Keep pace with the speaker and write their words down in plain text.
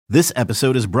This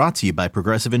episode is brought to you by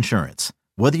Progressive Insurance.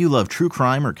 Whether you love true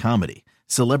crime or comedy,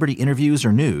 celebrity interviews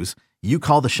or news, you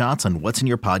call the shots on what's in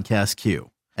your podcast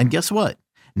queue. And guess what?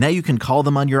 Now you can call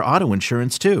them on your auto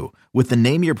insurance too with the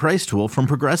Name Your Price tool from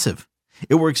Progressive.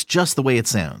 It works just the way it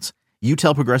sounds. You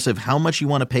tell Progressive how much you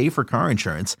want to pay for car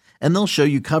insurance, and they'll show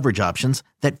you coverage options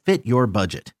that fit your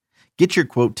budget. Get your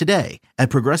quote today at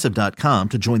Progressive.com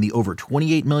to join the over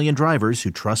 28 million drivers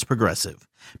who trust Progressive.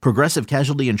 Progressive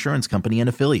Casualty Insurance Company and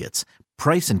Affiliates.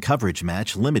 Price and coverage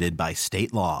match limited by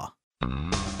state law. There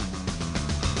goes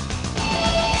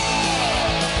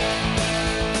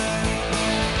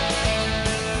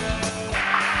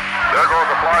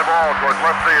a fly ball towards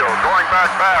left field. Going back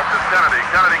fast is Kennedy.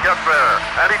 Kennedy gets there,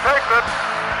 and he takes it.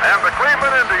 And the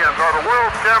Cleveland Indians are the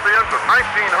world champions of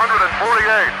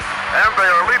 1948. And they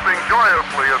are leaping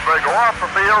joyously as they go off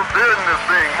the field. Din is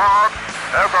being mobbed,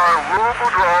 as are Lou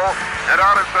Boudreau, and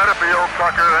out in center field,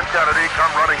 Tucker and Kennedy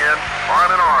come running in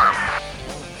arm in arm.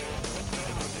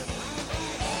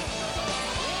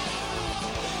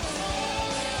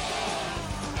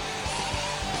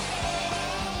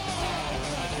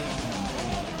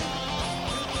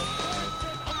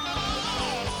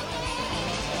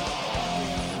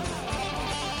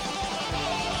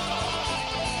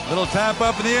 Little tap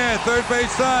up in the air, third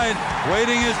base side.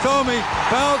 Waiting is Thome.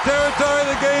 Foul territory,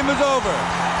 the game is over.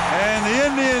 And the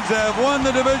Indians have won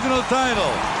the divisional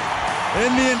title.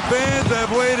 Indian fans have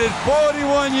waited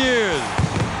 41 years.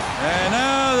 And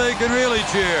now they can really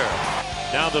cheer.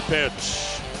 Now the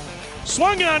pitch.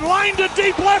 Swung on, line to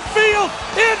deep left field.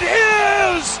 It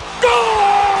is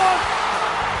gone!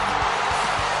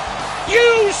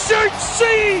 You should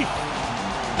see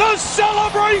the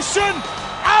celebration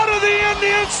out of the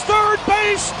Indians' third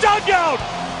base dugout.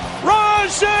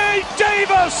 Rajai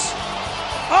Davis,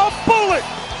 a bullet,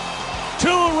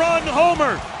 two-run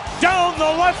homer down the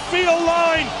left field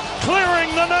line,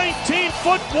 clearing the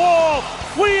 19-foot wall.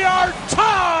 We are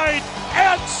tied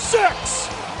at 6.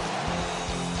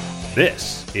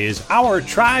 This is Our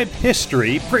Tribe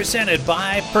History presented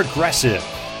by Progressive.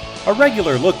 A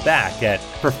regular look back at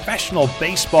professional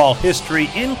baseball history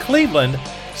in Cleveland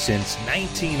since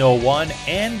 1901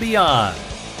 and beyond.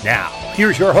 Now,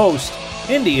 here's your host,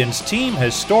 Indians team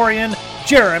historian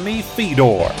Jeremy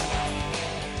Fedor.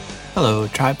 Hello,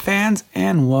 Tribe fans,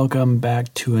 and welcome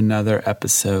back to another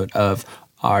episode of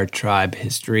Our Tribe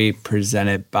History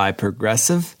presented by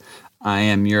Progressive. I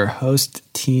am your host,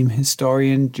 team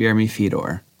historian Jeremy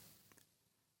Fedor.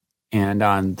 And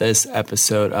on this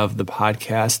episode of the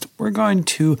podcast, we're going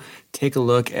to take a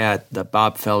look at the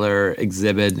Bob Feller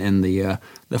exhibit in the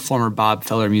former Bob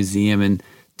Feller Museum and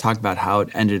talk about how it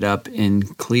ended up in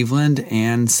Cleveland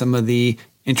and some of the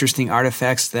interesting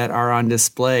artifacts that are on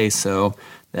display, so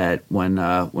that when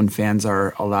fans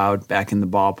are allowed back in the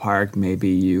ballpark, maybe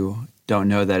you don't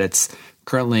know that it's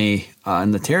currently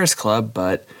in the Terrace Club,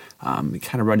 but we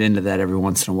kind of run into that every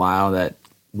once in a while, that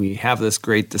we have this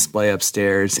great display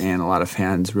upstairs and a lot of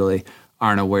fans really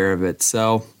aren't aware of it.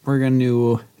 So we're going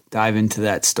to dive into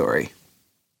that story.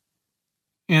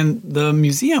 And the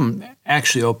museum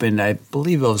actually opened, I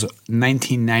believe it was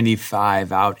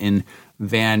 1995, out in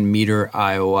Van Meter,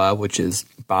 Iowa, which is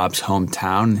Bob's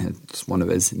hometown. It's one of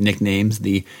his nicknames,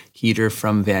 the Heater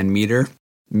from Van Meter.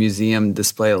 The museum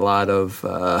displayed a lot of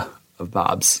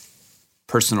Bob's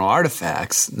personal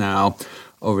artifacts. Now,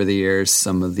 over the years,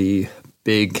 some of the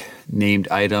big named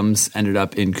items ended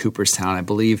up in Cooperstown. I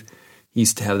believe he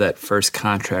used to have that first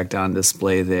contract on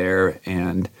display there,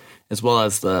 and as well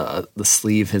as the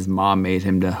sleeve his mom made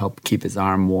him to help keep his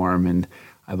arm warm. And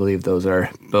I believe those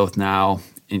are both now.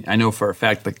 I know for a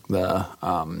fact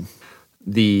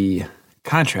the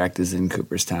contract is in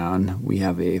Cooperstown. We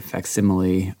have a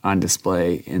facsimile on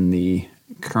display in the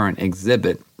current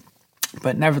exhibit,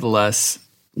 but nevertheless,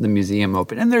 the museum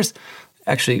opened, and there's.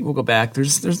 Actually, we'll go back.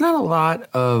 There's not a lot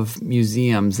of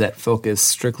museums that focus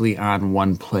strictly on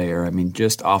one player. I mean,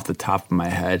 just off the top of my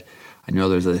head, I know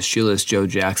there's a Shoeless Joe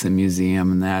Jackson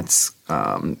Museum, and that's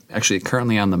actually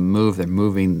currently on the move. They're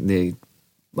moving the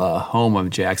home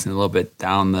of Jackson a little bit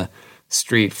down the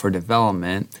street for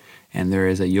development. And there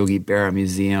is a Yogi Berra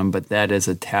Museum, but that is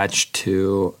attached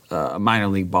to a minor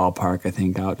league ballpark, I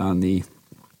think, out on the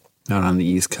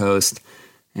East Coast.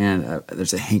 And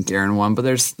there's a Hank Aaron one, but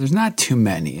there's not too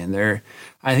many. And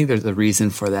I think there's a reason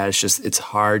for that. It's just it's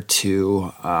hard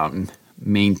to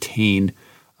maintain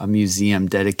a museum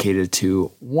dedicated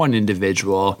to one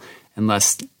individual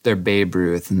unless they're Babe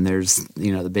Ruth. And there's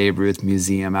the Babe Ruth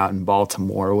Museum out in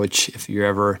Baltimore, which if you're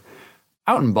ever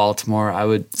out in Baltimore, I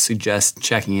would suggest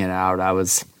checking it out. I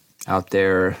was out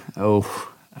there,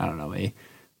 I don't know,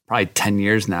 probably 10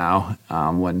 years now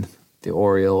when the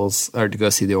Orioles, or to go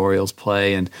see the Orioles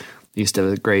play. And they used to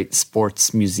have a great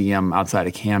sports museum outside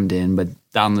of Camden, but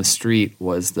down the street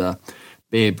was the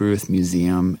Babe Ruth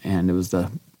Museum, and it was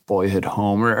the boyhood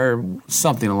home or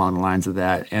something along the lines of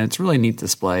that. And it's a really neat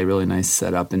display, really nice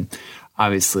setup. And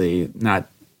obviously not,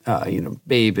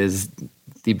 Babe is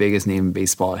the biggest name in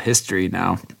baseball history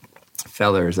now.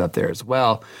 Feller is up there as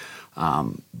well.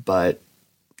 But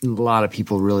a lot of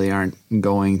people really aren't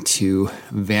going to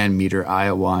Van Meter,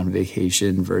 Iowa on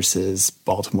vacation versus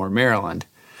Baltimore, Maryland.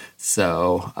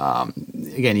 So,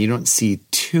 again, you don't see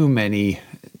too many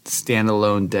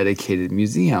standalone dedicated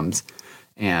museums.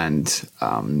 And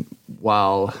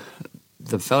while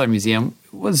the Feller Museum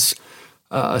was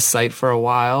a site for a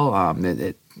while,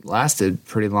 it lasted a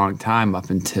pretty long time up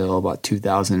until about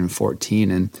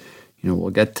 2014. And,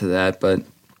 we'll get to that. But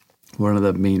one of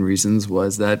the main reasons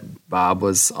was that Bob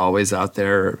was always out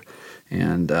there,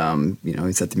 and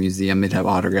he's at the museum. They'd have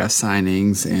autograph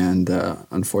signings, and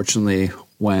unfortunately,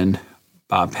 when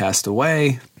Bob passed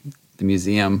away, the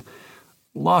museum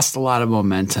lost a lot of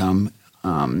momentum.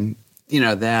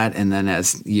 That, and then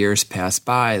as years pass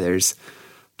by, there's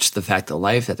just the fact of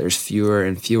life that there's fewer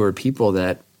and fewer people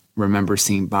that remember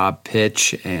seeing Bob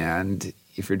pitch, and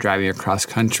if you're driving across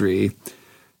country,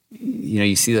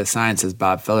 you see the sign that says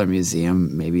Bob Feller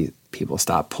Museum, maybe people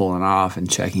stop pulling off and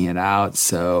checking it out.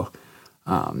 So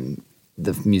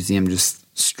the museum just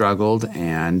struggled,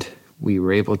 and we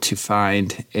were able to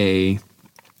find a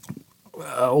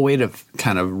way to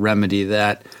kind of remedy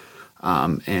that.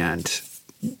 And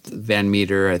Van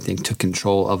Meter, I think, took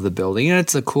control of the building. And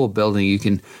it's a cool building. You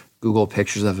can Google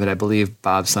pictures of it. I believe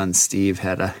Bob's son Steve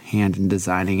had a hand in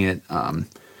designing it.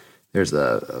 There's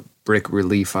a brick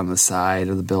relief on the side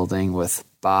of the building with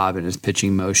Bob and his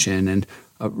pitching motion, and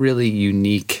a really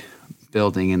unique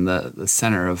building in the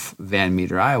center of Van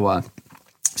Meter, Iowa.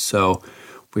 So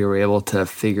we were able to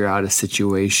figure out a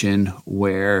situation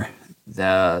where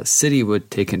the city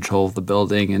would take control of the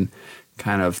building and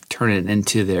kind of turn it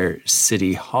into their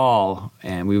city hall,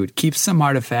 and we would keep some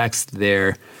artifacts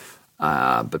there,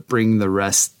 but bring the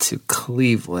rest to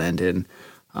Cleveland. And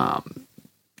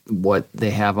what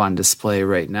they have on display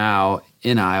right now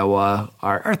in Iowa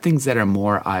are things that are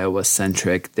more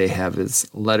Iowa-centric. They have his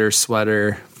letter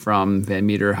sweater from Van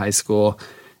Meter High School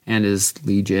and his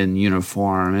Legion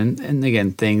uniform, and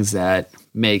again, things that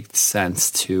make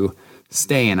sense to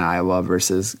stay in Iowa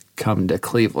versus come to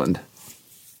Cleveland.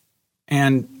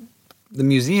 And the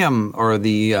museum, or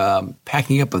the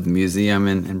packing up of the museum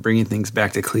and bringing things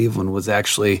back to Cleveland, was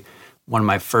actually one of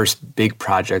my first big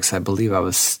projects. I believe I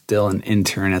was still an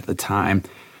intern at the time,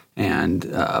 and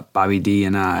Bobby D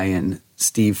and I and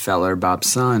Steve Feller,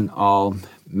 Bob's son, all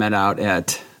met out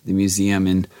at the museum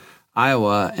in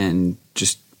Iowa and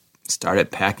just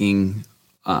started packing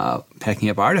up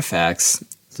artifacts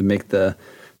to make the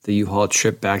U-Haul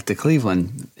trip back to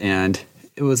Cleveland. And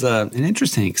it was an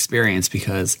interesting experience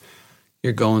because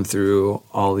you're going through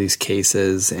all these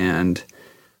cases, and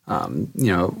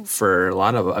for a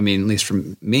lot of, at least for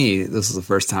me, this was the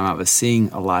first time I was seeing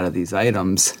a lot of these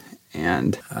items.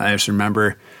 And I just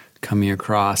remember coming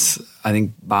across, I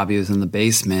think Bobby was in the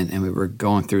basement and we were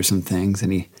going through some things,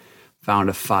 and he found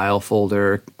a file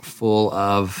folder full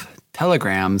of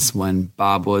telegrams when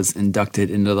Bob was inducted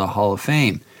into the Hall of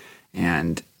Fame.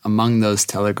 And among those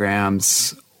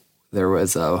telegrams, there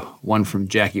was one from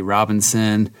Jackie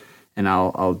Robinson, and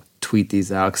I'll tweet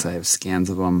these out because I have scans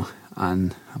of them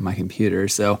on my computer.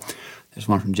 So there's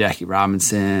one from Jackie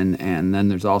Robinson, and then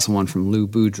there's also one from Lou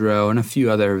Boudreau and a few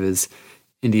other of his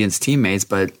Indians teammates.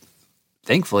 But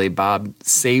thankfully, Bob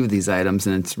saved these items,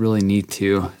 and it's really neat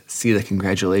to see the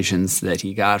congratulations that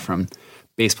he got from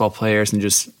baseball players and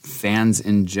just fans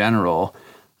in general.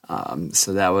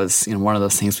 So that was one of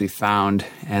those things we found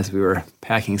as we were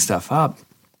packing stuff up.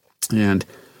 And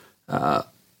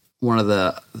one of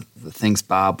the things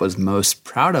Bob was most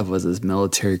proud of was his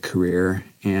military career.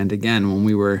 And again, when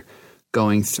we were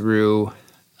going through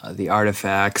the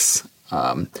artifacts,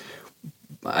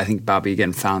 I think Bobby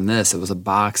again found this. It was a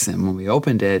box, and when we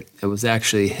opened it, it was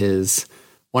actually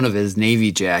one of his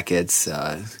Navy jackets,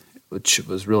 which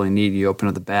was really neat. You open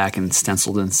up the back, and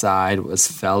stenciled inside was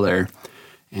Feller.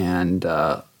 And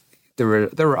there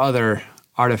were other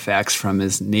artifacts from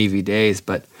his Navy days,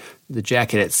 but the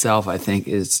jacket itself, I think,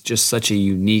 is just such a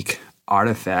unique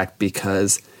artifact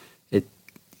because it,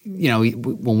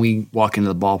 when we walk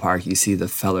into the ballpark, you see the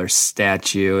Feller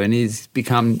statue, and he's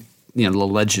become, the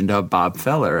legend of Bob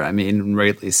Feller.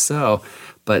 Rightly so.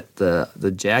 But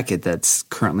the jacket that's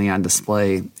currently on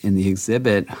display in the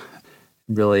exhibit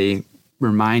really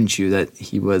reminds you that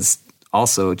he was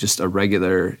also just a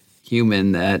regular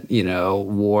human that,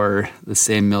 wore the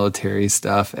same military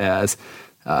stuff as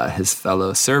his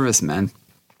fellow servicemen.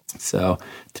 So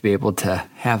to be able to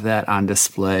have that on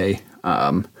display,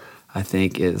 I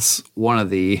think is one of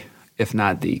the, if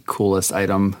not the coolest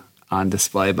item on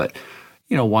display, but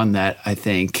one that I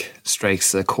think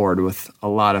strikes a chord with a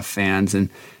lot of fans, and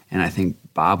I think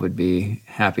Bob would be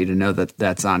happy to know that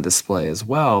that's on display as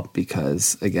well,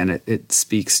 because again, it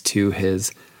speaks to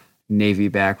his Navy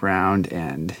background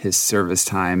and his service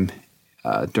time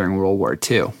during World War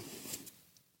II.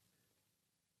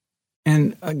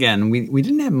 And again, we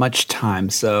didn't have much time,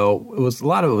 so a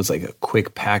lot of it was like a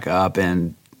quick pack up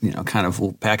and kind of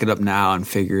we'll pack it up now and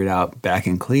figure it out back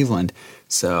in Cleveland.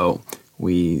 So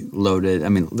we loaded,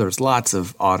 there's lots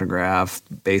of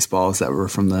autographed baseballs that were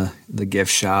from the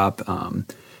gift shop, and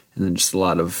then just a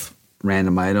lot of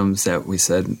random items that we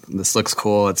said, this looks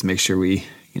cool, let's make sure we,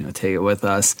 take it with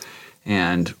us.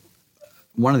 And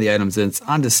one of the items that's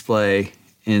on display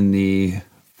in the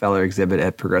Feller exhibit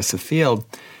at Progressive Field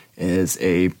is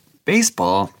a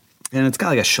baseball, and it's got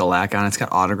like a shellac on it, it's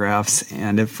got autographs,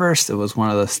 and at first it was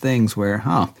one of those things where,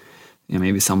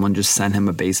 maybe someone just sent him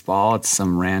a baseball. It's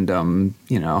some random,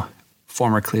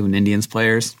 former Cleveland Indians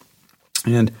players.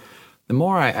 And the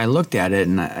more I looked at it,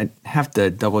 and I have to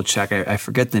double check, I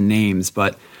forget the names,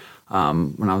 but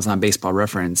when I was on Baseball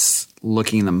Reference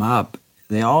looking them up,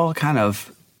 they all kind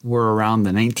of were around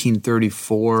the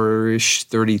 1934-ish,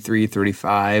 33,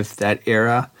 35, that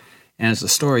era. And as the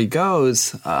story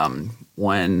goes,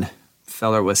 when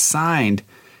Feller was signed,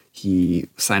 he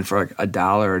signed for like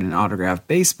 $1 in an autographed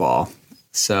baseball.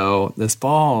 So this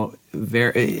ball,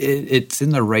 it's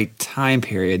in the right time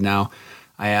period. Now,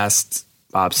 I asked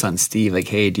Bob's son Steve, like,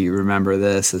 hey, do you remember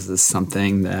this? Is this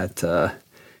something that,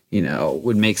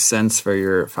 would make sense for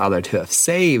your father to have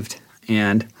saved?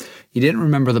 And he didn't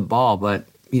remember the ball, but,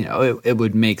 it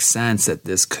would make sense that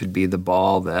this could be the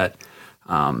ball that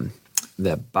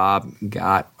that Bob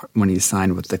got when he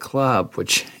signed with the club,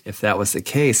 which if that was the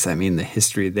case, the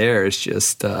history there is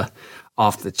just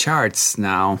off the charts.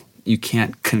 Now, you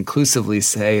can't conclusively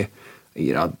say,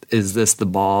 is this the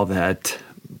ball that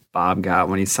Bob got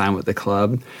when he signed with the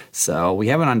club? So we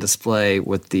have it on display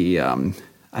with the, I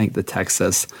think the text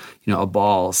says, a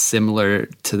ball similar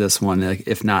to this one,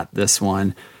 if not this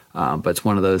one. But it's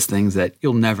one of those things that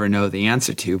you'll never know the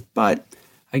answer to. But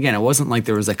again, it wasn't like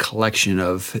there was a collection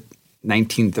of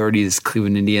 1930s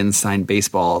Cleveland Indians signed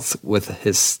baseballs with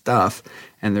his stuff,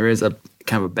 and there is a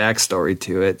kind of a backstory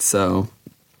to it. So,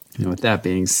 with that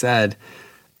being said,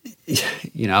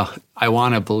 I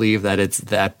want to believe that it's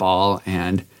that ball,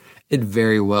 and it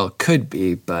very well could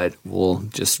be, but we'll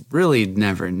just really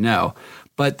never know.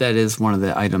 But that is one of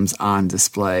the items on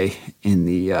display in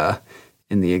the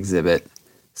exhibit.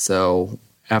 So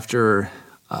after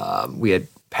we had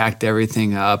packed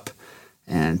everything up,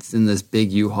 and it's in this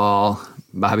big U-Haul,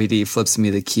 Bobby D flips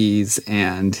me the keys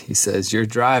and he says, "You're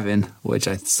driving," which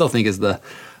I still think is the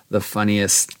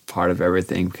funniest part of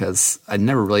everything, because I'd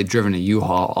never really driven a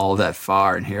U-Haul all that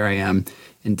far. And here I am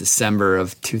in December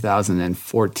of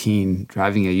 2014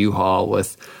 driving a U-Haul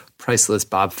with priceless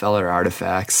Bob Feller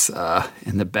artifacts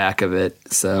in the back of it.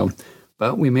 So,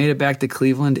 but we made it back to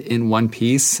Cleveland in one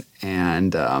piece,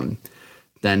 and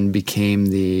then became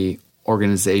the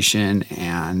organization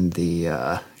and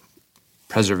the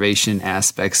preservation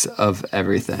aspects of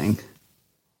everything.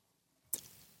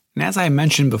 And as I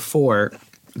mentioned before,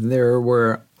 there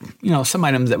were, some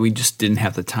items that we just didn't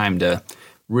have the time to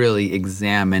really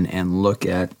examine and look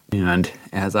at. And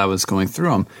as I was going through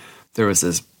them, there was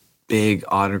this big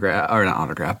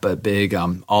big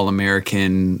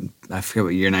All-American, I forget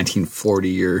what year,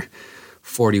 1940 or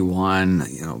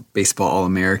 41, baseball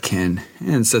All-American,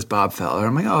 and it says Bob Feller.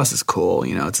 I'm like, oh, this is cool.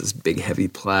 It's this big heavy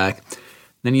plaque.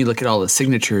 Then you look at all the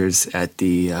signatures at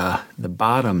the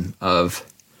bottom of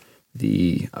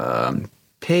the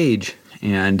page,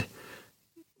 and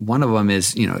one of them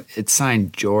is, it's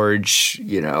signed George,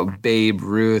 Babe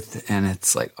Ruth, and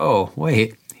it's like, oh,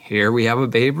 wait, here we have a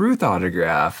Babe Ruth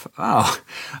autograph. Oh,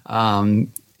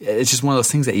 it's just one of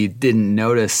those things that you didn't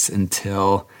notice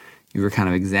until you were kind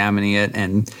of examining it.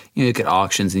 And you look at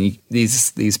auctions, and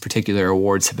these particular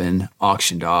awards have been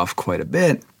auctioned off quite a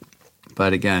bit.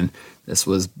 But again, this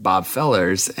was Bob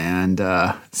Feller's, and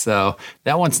so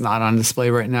that one's not on display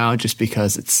right now just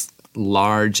because it's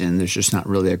large and there's just not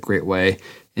really a great way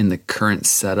in the current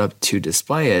setup to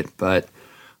display it. But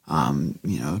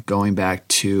going back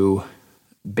to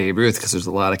Babe Ruth, because there's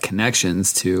a lot of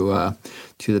connections to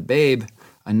the Babe,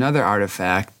 another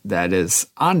artifact that is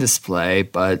on display,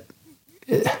 but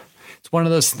it's one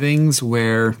of those things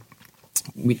where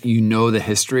the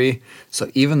history. So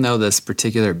even though this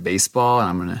particular baseball, and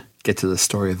I'm going to get to the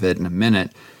story of it in a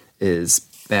minute, is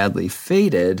badly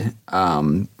faded,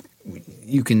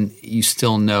 you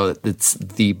still know that it's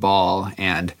the ball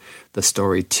and the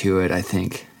story to it. I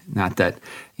think not that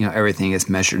everything is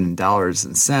measured in dollars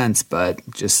and cents, but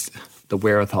just the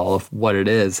wherewithal of what it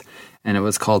is. And it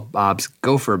was called Bob's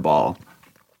Gopher Ball.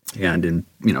 And in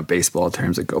baseball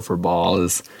terms, a gopher ball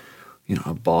is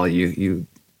a ball you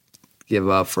give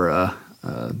up for a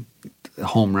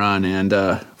home run. And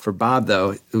for Bob,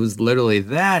 though, it was literally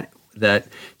that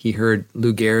he heard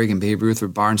Lou Gehrig and Babe Ruth were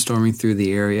barnstorming through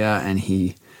the area, and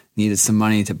he needed some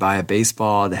money to buy a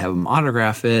baseball to have him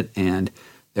autograph it. And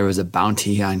there was a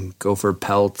bounty on gopher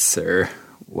pelts or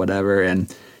whatever,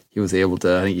 and he was able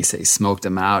to, I think he said he smoked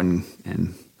them out and I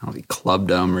don't know if he clubbed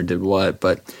them or did what,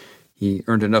 but he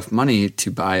earned enough money to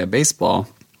buy a baseball.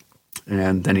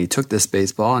 And then he took this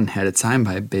baseball and had it signed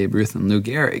by Babe Ruth and Lou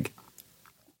Gehrig.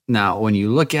 Now, when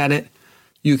you look at it,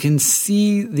 you can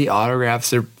see the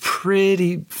autographs are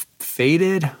pretty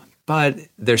faded, but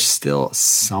they're still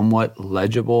somewhat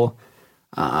legible.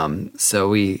 So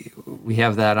we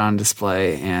have that on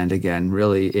display, and again,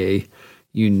 really a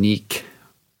unique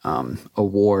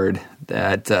award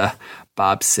that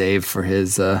Bob saved for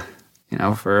his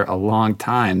for a long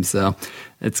time. So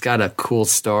it's got a cool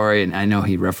story, and I know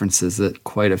he references it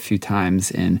quite a few times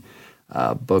in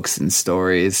books and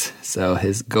stories. So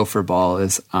his gopher ball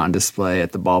is on display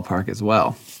at the ballpark as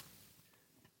well.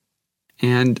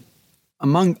 And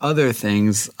among other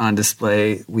things on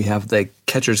display, we have the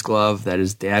catcher's glove that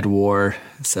his dad wore.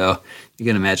 So you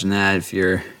can imagine that if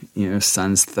your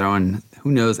son's throwing,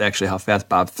 who knows actually how fast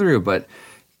Bob threw, but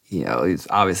he's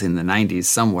obviously in the 90s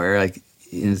somewhere. Like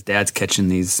his dad's catching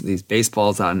these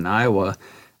baseballs out in Iowa.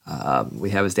 We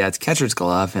have his dad's catcher's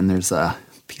glove, and there's a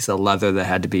piece of leather that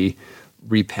had to be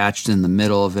repatched in the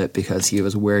middle of it because he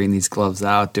was wearing these gloves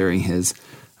out during his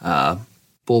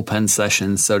bullpen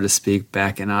sessions, so to speak,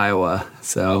 back in Iowa.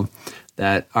 So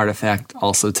that artifact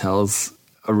also tells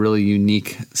a really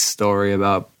unique story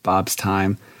about Bob's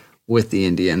time with the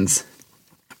Indians.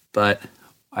 But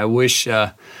I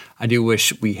do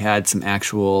wish we had some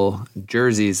actual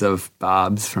jerseys of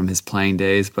Bob's from his playing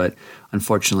days, but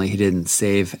unfortunately he didn't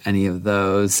save any of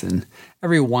those. And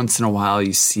every once in a while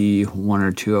you see one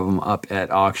or two of them up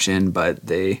at auction, but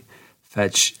they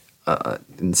fetch an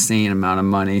insane amount of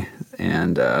money.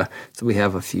 And so we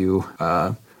have a few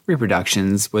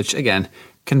reproductions, which again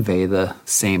convey the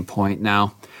same point.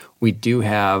 Now, we do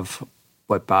have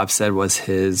what Bob said was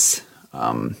his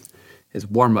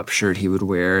warm-up shirt he would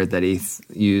wear that he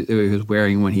was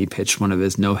wearing when he pitched one of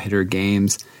his no-hitter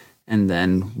games, and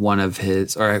then one of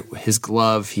his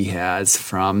glove he has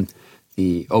from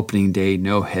the opening day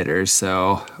no-hitter.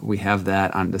 So we have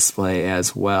that on display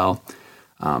as well.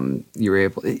 You're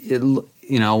able,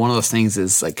 one of those things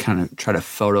is like kind of try to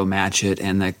photo match it,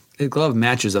 and the glove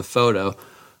matches a photo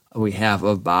we have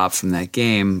of Bob from that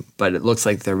game, but it looks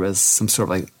like there was some sort of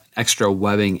like extra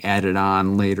webbing added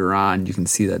on later on. You can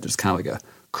see that there's kind of like a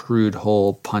crude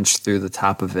hole punched through the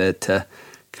top of it to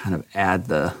kind of add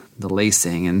the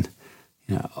lacing. And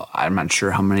I'm not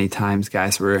sure how many times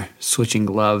guys were switching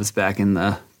gloves back in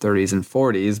the 30s and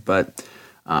 40s, but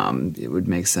it would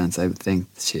make sense, I would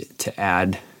think, to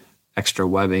add extra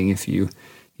webbing if you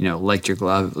liked your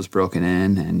glove, it was broken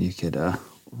in, and you could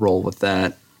roll with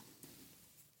that.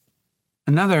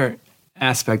 Another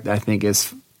aspect I think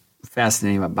is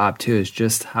fascinating about Bob too is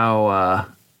just how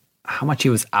much he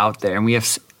was out there, and we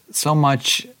have so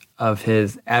much of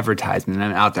his advertisement.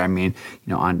 And out there, I mean,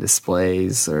 on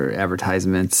displays or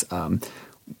advertisements.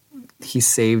 He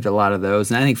saved a lot of those,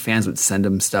 and I think fans would send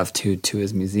him stuff to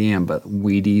his museum. But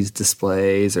Wheaties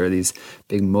displays or these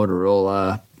big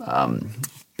Motorola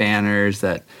banners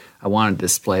that I want to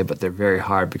display, but they're very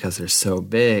hard because they're so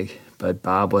big. But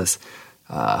Bob was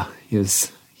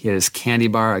he had his candy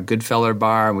bar, a Goodfeller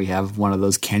bar, and we have one of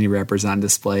those candy wrappers on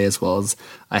display, as well as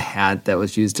a hat that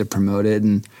was used to promote it.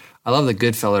 And I love the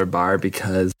Goodfeller bar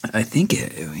because I think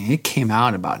it came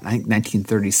out about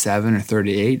 1937 or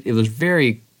 38. It was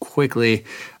very quickly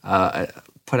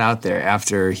put out there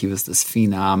after he was this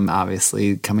phenom,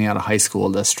 obviously, coming out of high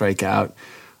school to strike out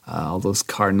all those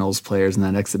Cardinals players in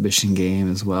that exhibition game,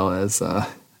 as well as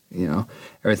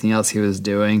everything else he was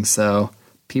doing. So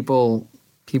people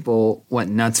went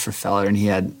nuts for Feller, and he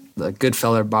had the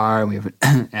Goodfeller bar, and we have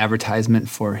an advertisement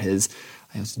for his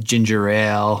ginger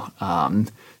ale.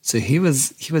 So he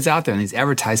was out there, and these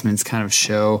advertisements kind of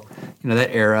show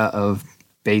that era of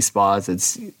baseball as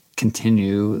it's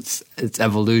continues its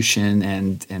evolution,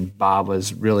 and Bob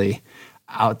was really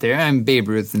out there. And Babe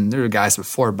Ruth, and there were guys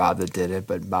before Bob that did it,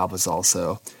 but Bob was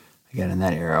also, again, in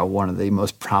that era, one of the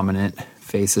most prominent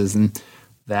faces. And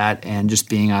that, and just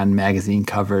being on magazine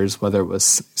covers, whether it was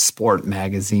Sport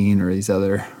Magazine or these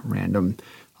other random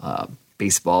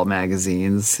baseball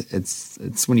magazines,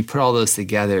 it's when you put all those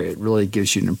together, it really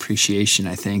gives you an appreciation,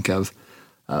 I think, of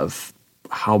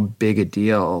how big a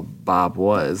deal Bob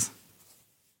was.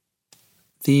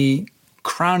 The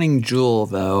crowning jewel,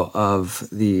 though, of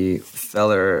the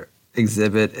Feller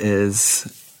exhibit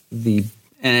is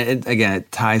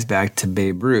it ties back to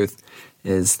Babe Ruth.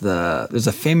 There's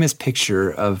a famous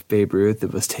picture of Babe Ruth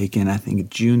that was taken, I think,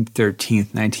 June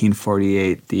 13th,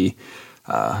 1948. The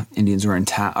Indians were in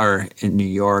New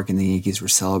York, and the Yankees were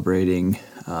celebrating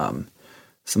some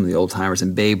of the old timers,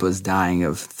 and Babe was dying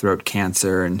of throat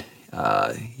cancer, and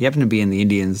he happened to be in the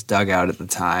Indians' dugout at the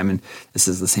time, and this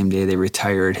is the same day they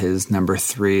retired his number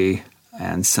 3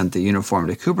 and sent the uniform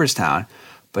to Cooperstown.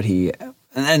 But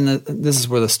this is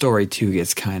where the story too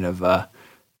gets kind of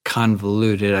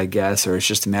convoluted, I guess, or it's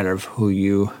just a matter of who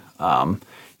you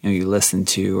listen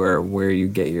to or where you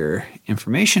get your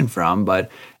information from.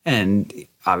 And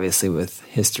obviously with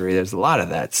history, there's a lot of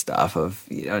that stuff of,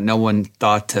 no one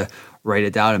thought to write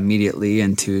it down immediately,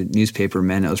 and to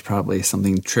newspapermen, it was probably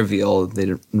something trivial they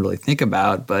didn't really think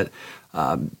about. But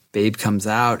Babe comes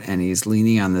out and he's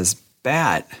leaning on this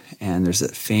bat, and there's a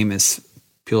famous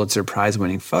Pulitzer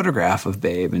Prize-winning photograph of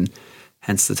Babe, and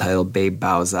hence the title Babe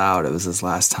Bows Out. It was his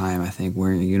last time, I think,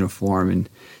 wearing a uniform in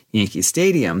Yankee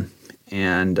Stadium,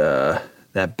 and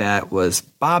that bat was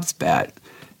Bob's bat.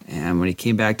 And when he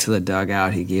came back to the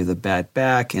dugout, he gave the bat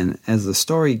back, and as the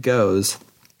story goes,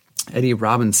 Eddie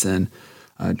Robinson,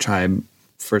 Tribe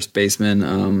first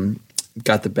baseman,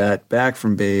 got the bat back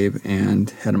from Babe and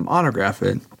had him autograph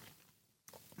it.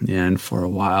 And for a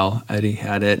while, Eddie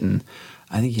had it, and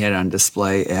I think he had it on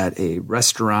display at a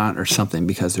restaurant or something,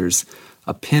 because there's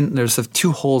a pin, there's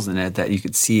 2 holes in it that you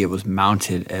could see it was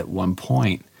mounted at one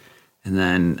point. And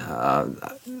then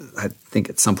I think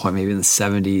at some point, maybe in the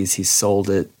 70s, he sold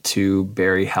it to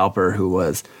Barry Halper, who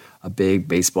was a big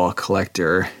baseball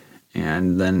collector.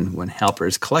 And then when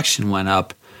Halper's collection went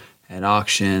up at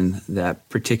auction, that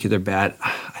particular bat,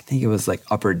 I think it was like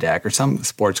Upper Deck or some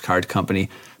sports card company,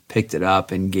 picked it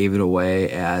up and gave it away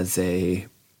as a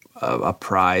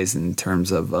prize, in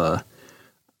terms of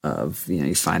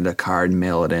you find a card and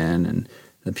mail it in, and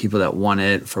the people that won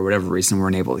it for whatever reason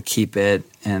weren't able to keep it,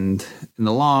 and in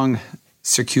the long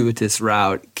circuitous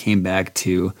route came back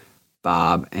to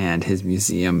Bob and his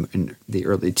museum in the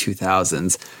early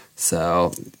 2000s.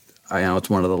 So I know it's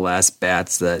one of the last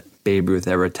bats that Babe Ruth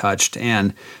ever touched,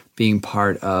 and being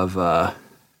part of the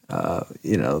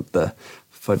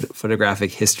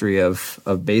photographic history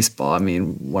of baseball. I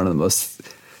mean, one of the most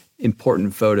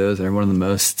important photos, or one of the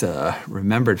most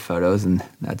remembered photos, and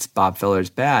that's Bob Feller's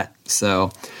bat.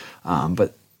 So,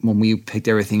 but when we picked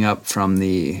everything up from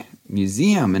the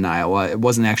museum in Iowa, it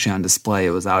wasn't actually on display.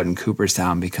 It was out in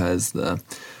Cooperstown because the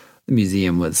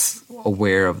museum was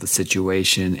aware of the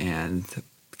situation, and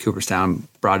Cooperstown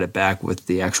brought it back with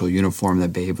the actual uniform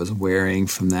that Babe was wearing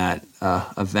from that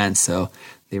event. So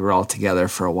they were all together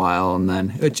for a while, and then,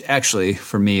 which actually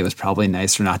for me, it was probably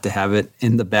nicer not to have it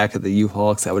in the back of the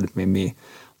U-Haul, because that would have made me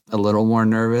a little more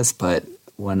nervous. But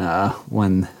when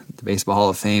the Baseball Hall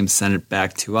of Fame sent it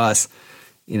back to us,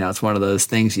 it's one of those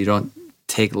things you don't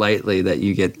take lightly, that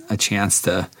you get a chance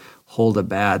to hold a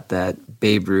bat that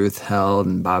Babe Ruth held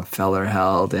and Bob Feller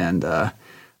held, and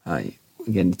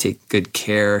again, take good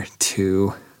care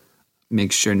to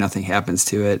make sure nothing happens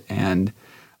to it, and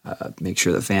make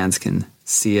sure the fans can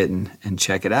see it and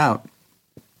check it out.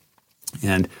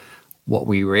 And what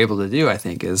we were able to do, I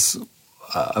think, is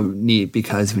neat,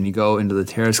 because when you go into the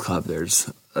Terrace Club,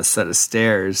 there's a set of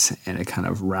stairs, and it kind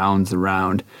of rounds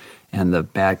around, and the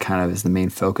bat kind of is the main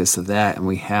focus of that. And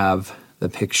we have the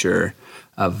picture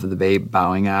of the Babe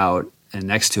bowing out, and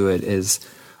next to it is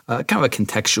kind of a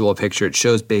contextual picture. It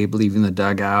shows Babe leaving the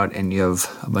dugout, and you have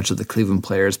a bunch of the Cleveland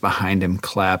players behind him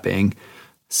clapping.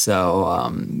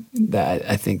 So that,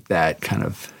 I think that kind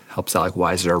of helps out, like,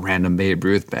 why is there a random Babe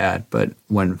Ruth bat? But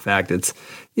when in fact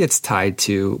it's tied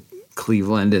to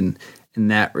Cleveland in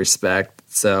that respect.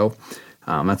 So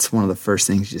that's one of the first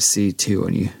things you see too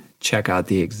when you check out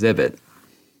the exhibit.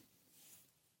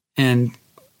 And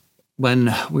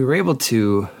when we were able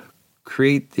to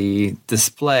create the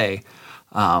display,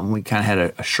 we kind of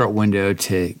had a short window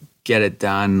to get it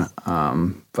done,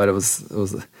 but it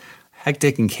was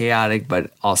hectic and chaotic,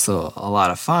 but also a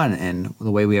lot of fun. And the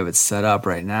way we have it set up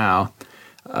right now,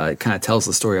 it kind of tells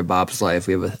the story of Bob's life.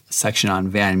 We have a section on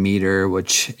Van Meter,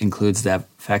 which includes that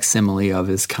facsimile of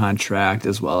his contract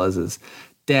as well as his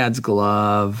dad's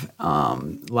glove. A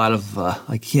lot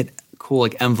of he had cool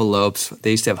envelopes.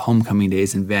 They used to have homecoming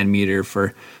days in Van Meter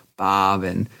for Bob,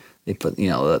 and they put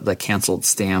the canceled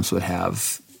stamps would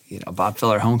have Bob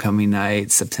Feller homecoming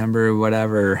night, September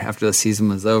whatever after the season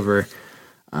was over.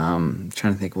 I'm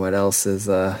trying to think what else is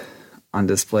on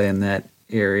display in that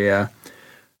area.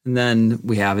 And then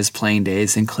we have his playing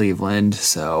days in Cleveland.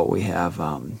 So we have,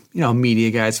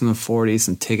 media guys from the 40s,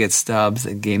 some ticket stubs,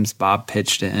 the games Bob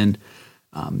pitched in,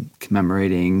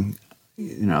 commemorating,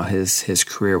 his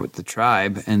career with the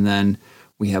Tribe. And then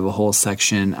we have a whole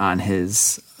section on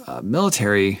his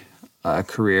military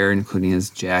career, including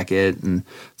his jacket and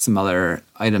some other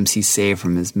items he saved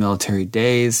from his military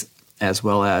days, as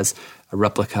well as a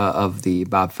replica of the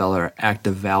Bob Feller Act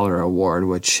of Valor Award,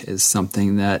 which is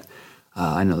something that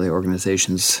I know the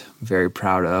organization's very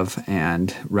proud of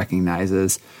and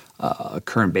recognizes a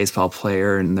current baseball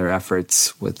player and their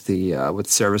efforts with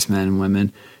servicemen and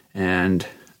women and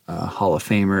Hall of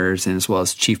Famers, and as well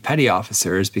as Chief Petty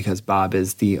Officers, because Bob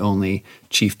is the only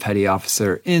Chief Petty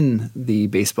Officer in the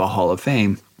Baseball Hall of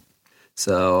Fame.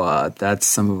 So that's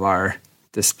some of our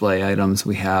display items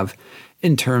we have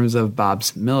in terms of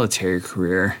Bob's military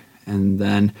career. And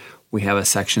then we have a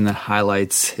section that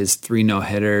highlights his 3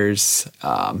 no-hitters,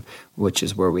 which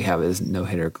is where we have his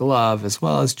no-hitter glove, as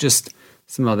well as just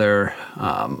some other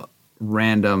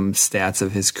random stats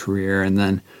of his career. And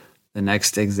then the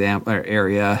next example or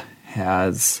area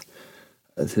has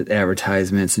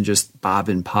advertisements and just Bob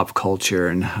in pop culture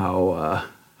and how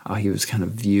he was kind of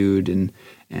viewed and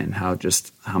how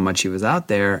much he was out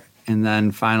there. And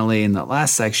then finally, in the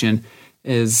last section,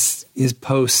 is his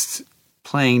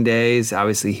post-playing days.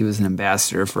 Obviously, he was an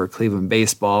ambassador for Cleveland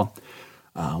baseball.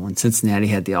 When Cincinnati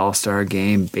had the All-Star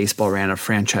game, baseball ran a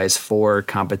Franchise 4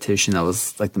 competition that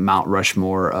was like the Mount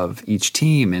Rushmore of each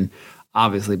team. And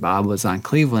obviously, Bob was on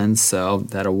Cleveland, so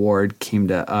that award came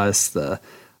to us.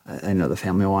 I know the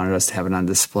family wanted us to have it on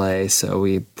display, so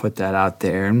we put that out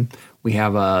there. And we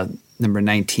have a number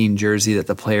 19 jersey that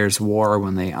the players wore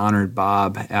when they honored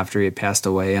Bob after he had passed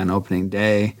away on opening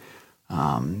day.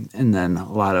 And then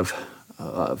a lot of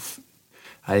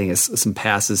I think it's some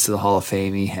passes to the Hall of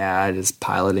Fame he had, his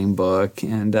piloting book,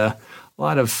 and a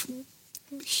lot of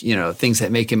things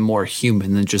that make him more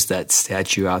human than just that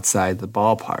statue outside the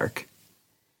ballpark.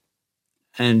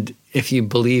 And if you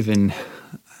believe in,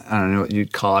 I don't know what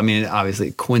you'd call,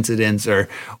 obviously coincidence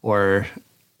or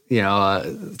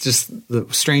just the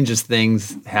strangest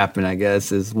things happen, I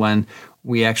guess, is when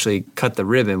we actually cut the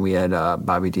ribbon. We had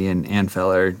Bobby D and Ann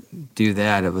Feller do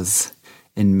that. It was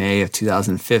in May of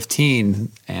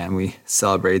 2015, and we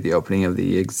celebrated the opening of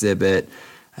the exhibit.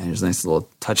 And there's nice little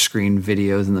touchscreen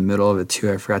videos in the middle of it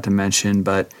too. I forgot to mention,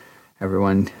 but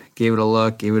everyone gave it a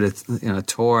look, gave it a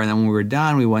tour, and then when we were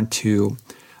done, we went to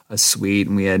a suite,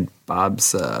 and we had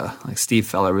Bob's Steve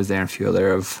Feller was there, and a few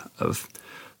other of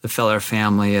the Feller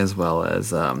family, as well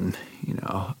as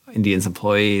Indians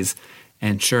employees.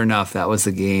 And sure enough, that was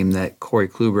the game that Corey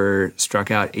Kluber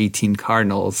struck out 18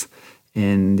 Cardinals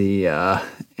in the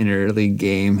interleague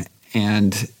game.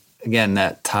 And again,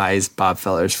 that ties Bob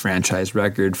Feller's franchise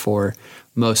record for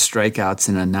most strikeouts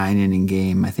in a 9-inning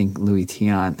game. I think Louis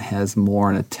Tiant has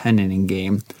more in a 10-inning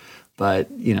game. But,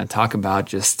 talk about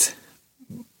just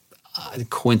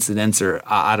coincidence, or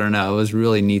I don't know. It was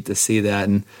really neat to see that.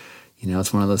 And,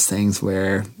 it's one of those things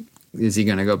where, is he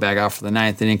going to go back out for the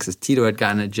 9th inning? Because Tito had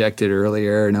gotten ejected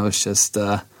earlier, and it was just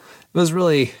it was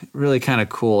really, really kind of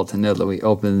cool to know that we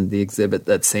opened the exhibit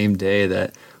that same day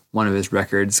that one of his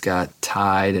records got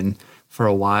tied. And for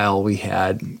a while, we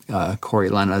had Corey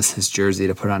lend us his jersey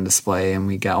to put on display, and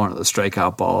we got one of the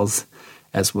strikeout balls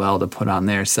as well to put on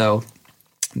there. So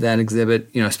that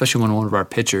exhibit, especially when one of our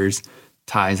pitchers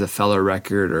ties a Feller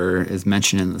record or is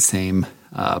mentioned in the same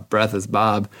breath as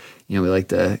Bob, we like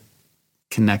to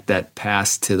connect that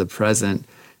past to the present,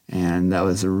 and that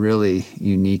was a really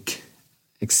unique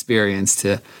experience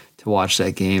to watch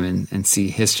that game and see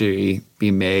history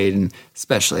be made, and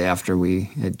especially after we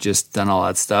had just done all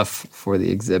that stuff for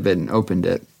the exhibit and opened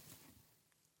it.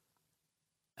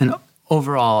 And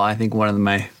overall, I think one of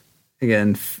my,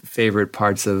 favorite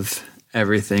parts of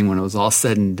everything when it was all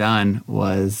said and done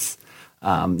was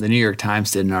the New York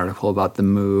Times did an article about the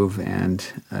move, and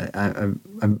I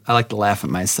like to laugh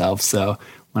at myself. So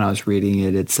when I was reading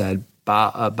it, it said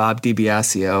Bob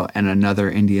DiBiasio and another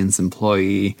Indians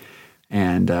employee,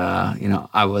 and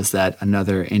I was that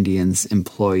another Indians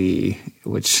employee,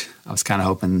 which I was kind of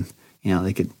hoping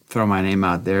they could throw my name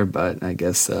out there, but I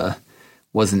guess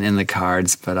wasn't in the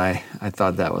cards, but I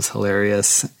thought that was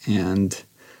hilarious. And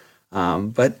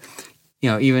but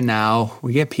even now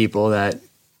we get people that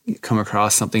come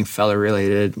across something feller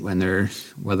related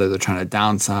whether they're trying to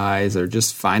downsize or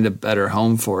just find a better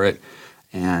home for it,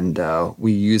 and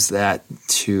we use that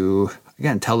to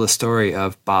again tell the story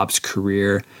of Bob's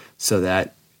career so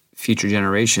that future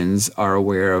generations are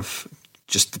aware of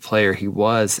just the player he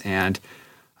was. And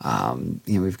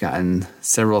we've gotten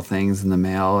several things in the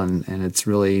mail, and it's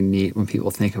really neat when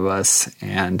people think of us.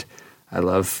 And I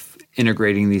love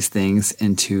integrating these things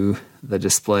into the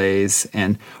displays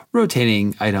and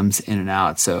rotating items in and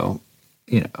out. So,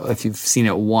 if you've seen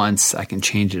it once, I can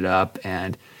change it up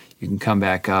and you can come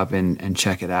back up and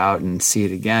check it out and see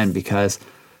it again, because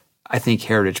I think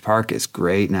Heritage Park is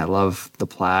great and I love the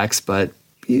plaques, but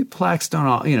plaques don't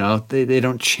all, they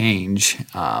don't change.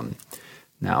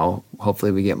 Now,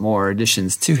 hopefully we get more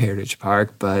additions to Heritage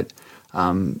Park, but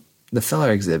the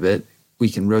Feller exhibit, we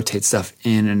can rotate stuff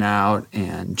in and out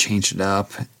and change it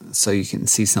up so you can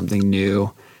see something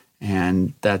new.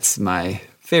 And that's my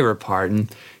favorite part.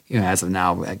 And, as of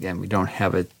now, again, we don't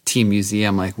have a team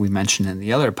museum like we mentioned in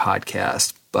the other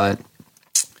podcast, but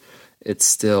it's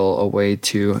still a way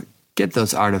to get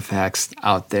those artifacts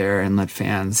out there and let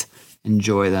fans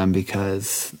enjoy them,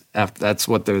 because that's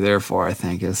what they're there for, I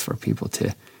think, is for people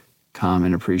to come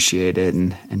and appreciate it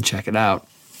and check it out.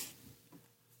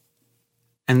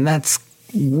 And that's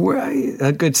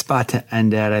a good spot to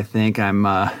end at, I think. I'm,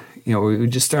 we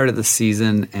just started the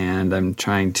season, and I'm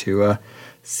trying to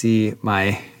see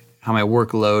how my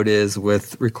workload is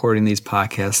with recording these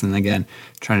podcasts, and again,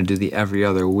 trying to do the every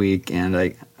other week.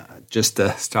 And just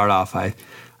to start off, I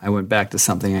went back to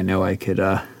something I know I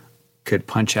could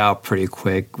punch out pretty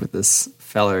quick with this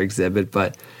Feller exhibit,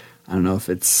 but I don't know if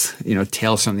it's,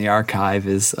 Tales from the Archive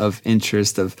is of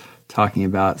interest, of talking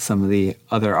about some of the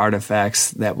other artifacts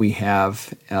that we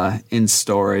have in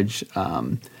storage.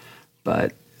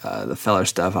 But the Feller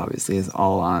stuff obviously is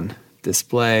all on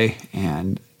display,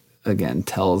 and again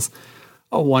tells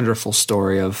a wonderful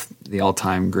story of the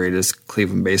all-time greatest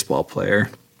Cleveland baseball player.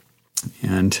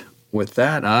 And with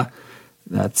that, I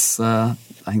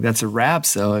think that's a wrap.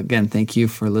 So again, thank you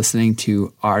for listening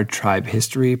to Our Tribe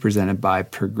History presented by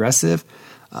Progressive.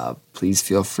 Please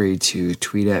feel free to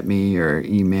tweet at me or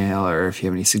email, or if you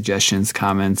have any suggestions,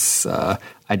 comments,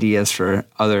 ideas for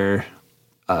other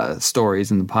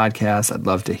stories in the podcast, I'd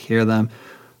love to hear them.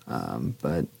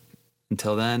 But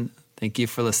until then, thank you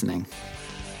for listening.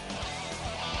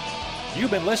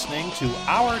 You've been listening to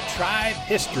Our Tribe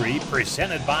History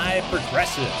presented by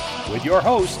Progressive with your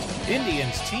host,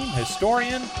 Indians team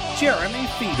historian Jeremy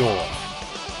Fedor.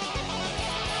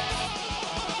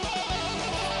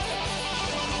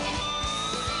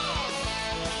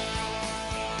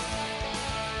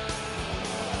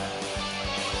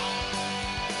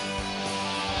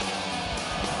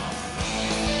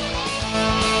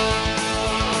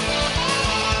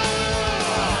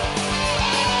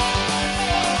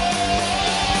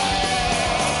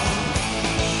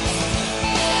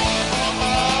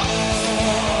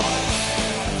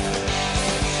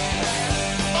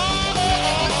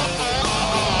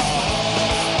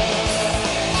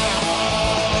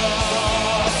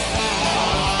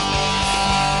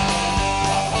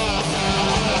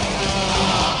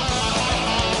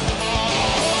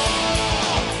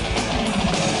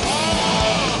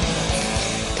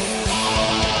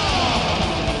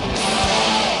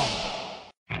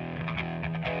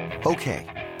 Okay,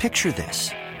 picture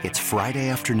this. It's Friday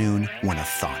afternoon when a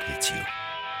thought hits you.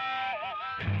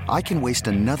 I can waste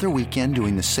another weekend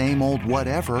doing the same old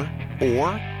whatever, or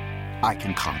I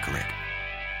can conquer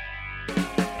it.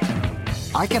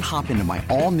 I can hop into my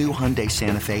all-new Hyundai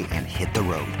Santa Fe and hit the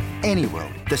road. Any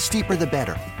road. The steeper, the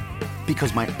better.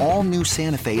 Because my all-new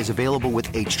Santa Fe is available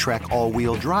with H-Track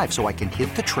all-wheel drive, so I can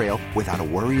hit the trail without a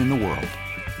worry in the world.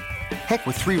 Heck,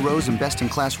 with 3 rows and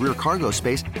best-in-class rear cargo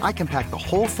space, I can pack the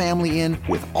whole family in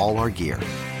with all our gear.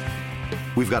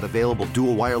 We've got available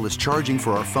dual wireless charging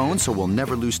for our phones, so we'll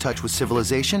never lose touch with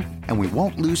civilization, and we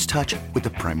won't lose touch with the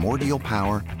primordial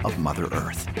power of Mother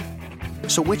Earth.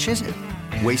 So which is it?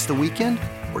 Waste the weekend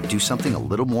or do something a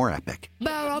little more epic?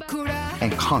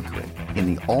 And conquer it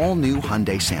in the all-new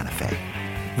Hyundai Santa Fe.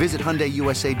 Visit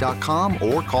HyundaiUSA.com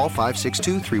or call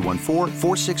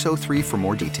 562-314-4603 for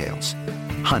more details.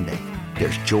 Hyundai.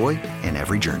 There's joy in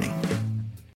every journey.